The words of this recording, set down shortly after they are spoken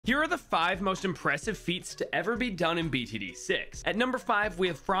Here are the 5 most impressive feats to ever be done in BTD6. At number 5, we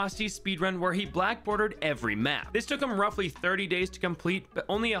have Frosty's speedrun where he blackboarded every map. This took him roughly 30 days to complete, but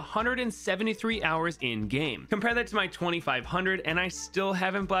only 173 hours in-game. Compare that to my 2500 and I still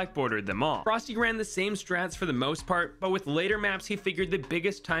haven't blackboarded them all. Frosty ran the same strats for the most part, but with later maps he figured the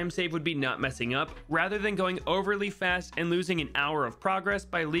biggest time save would be not messing up, rather than going overly fast and losing an hour of progress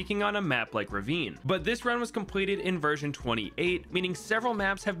by leaking on a map like Ravine. But this run was completed in version 28, meaning several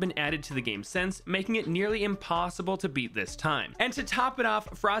maps have been added to the game since, making it nearly impossible to beat this time. And to top it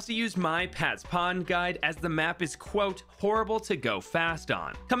off, Frosty used my Pat's Pond guide as the map is, quote, horrible to go fast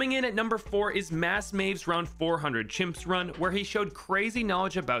on. Coming in at number 4 is Mass Mave's round 400 Chimps run, where he showed crazy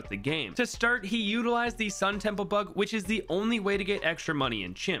knowledge about the game. To start, he utilized the Sun Temple bug, which is the only way to get extra money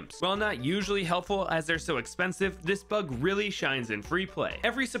in Chimps. While not usually helpful as they're so expensive, this bug really shines in free play.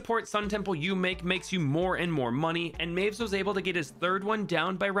 Every support Sun Temple you make makes you more and more money, and Maves was able to get his third one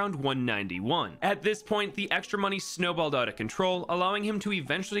down by round 191. At this point, the extra money snowballed out of control, allowing him to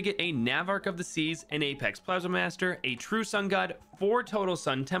eventually get a Navarch of the Seas, an Apex Plasma Master, a True Sun God, 4 total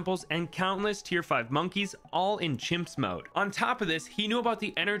Sun Temples, and countless tier 5 monkeys, all in Chimps mode. On top of this, he knew about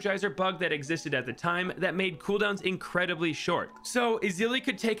the Energizer bug that existed at the time that made cooldowns incredibly short. So Izili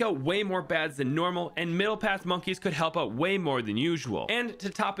could take out way more bads than normal, and middle path monkeys could help out way more than usual. And to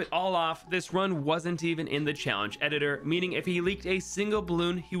top it all off, this run wasn't even in the challenge editor, meaning if he leaked a single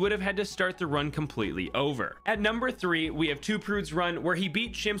balloon, he would have had to start the run completely over. At number 3, we have Two Prude's run, where he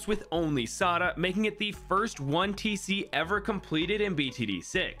beat Chimps with only Sada, making it the first 1 TC ever completed in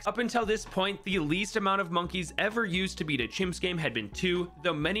BTD6. Up until this point, the least amount of monkeys ever used to beat a Chimps game had been 2,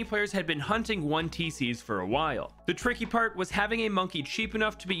 though many players had been hunting 1 TCs for a while. The tricky part was having a monkey cheap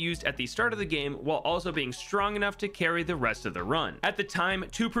enough to be used at the start of the game while also being strong enough to carry the rest of the run. At the time,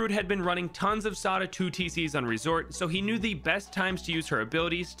 Two Prude had been running tons of Sada 2 TCs on Resort, so he knew the best times to use her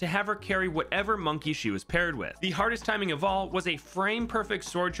abilities to have her carry whatever monkey she was paired with. The hardest timing of all was a frame perfect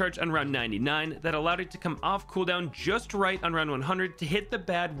sword charge on round 99 that allowed it to come off cooldown just right on round 100 to hit the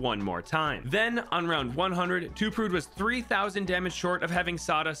bad one more time. Then on round 100, Two Prude was 3000 damage short of having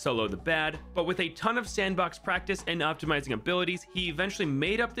Sada solo the bad, but with a ton of sandbox practice and optimizing abilities, he eventually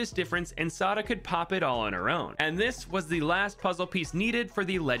made up this difference and Sada could pop it all on her own. And this was the last puzzle piece needed for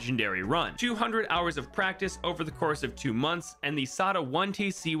the legendary run. 200 hours of practice over the course of 2 months, and the Sada 1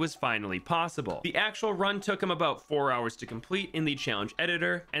 TC was finally possible. The actual run took him about 4 hours to complete in the challenge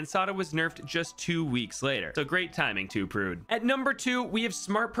editor, and Sada was nerfed just 2 weeks later. So great timing, Two Prude. At number 2, we have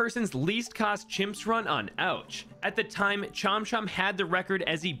Smart Person's least cost Chimps run on Ouch. At the time, Chom Chom had the record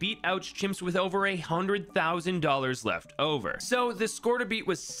as he beat Ouch Chimps with over $100,000 left over. So the score to beat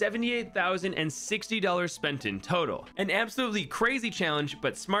was $78,060 spent in total. An absolutely crazy challenge,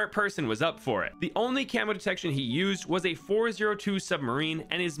 but Smart Person was up for it. The only camo detection he used was a 402 submarine,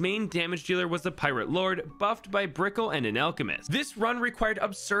 and his main damage dealer was the Pirate Lord, buffed by Brickle and an Alchemist. This run required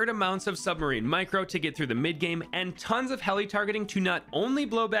absurd amounts of submarine micro to get through the mid-game, and tons of heli targeting to not only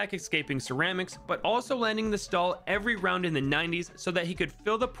blow back escaping ceramics, but also landing the stall every round in the 90s so that he could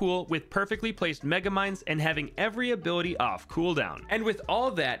fill the pool with perfectly placed Megamines and having every ability off cooldown. And with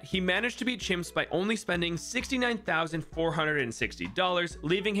all that, he managed to beat Chimps by only spending $69,460,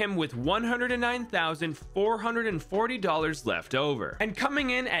 leaving him with $109,440 left over. And coming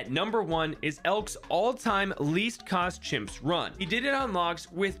in at number 1 is Elk's all-time least cost Chimps run. He did it on logs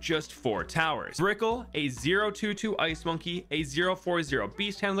with just 4 towers: Brickle, a 022 Ice Monkey, a 040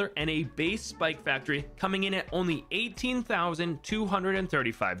 Beast Handler, and a base Spike Factory, coming in at only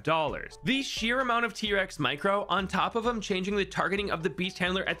 $18,235. The sheer amount of T-Rex micro, on top of him changing the targeting of the Beast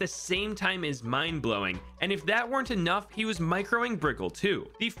Handler at the same time, is mind-blowing, and if that weren't enough, he was microing Brickle too.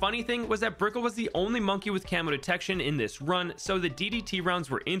 The funny thing was that Brickle was the only monkey with camo detection in this run, so the DDT rounds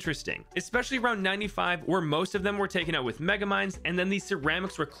were interesting, especially round 95, where most of them were taken out with Megamines, and then the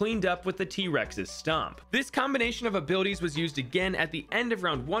ceramics were cleaned up with the T-Rex's stomp. This combination of abilities was used again at the end of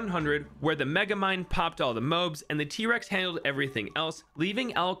round 100, where the Megamine popped all the mobs and the T-Rex handled everything else,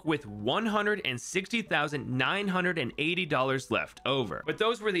 leaving Elk with $160,980 left over. But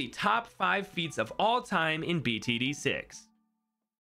those were the top 5 feats of all time in BTD6.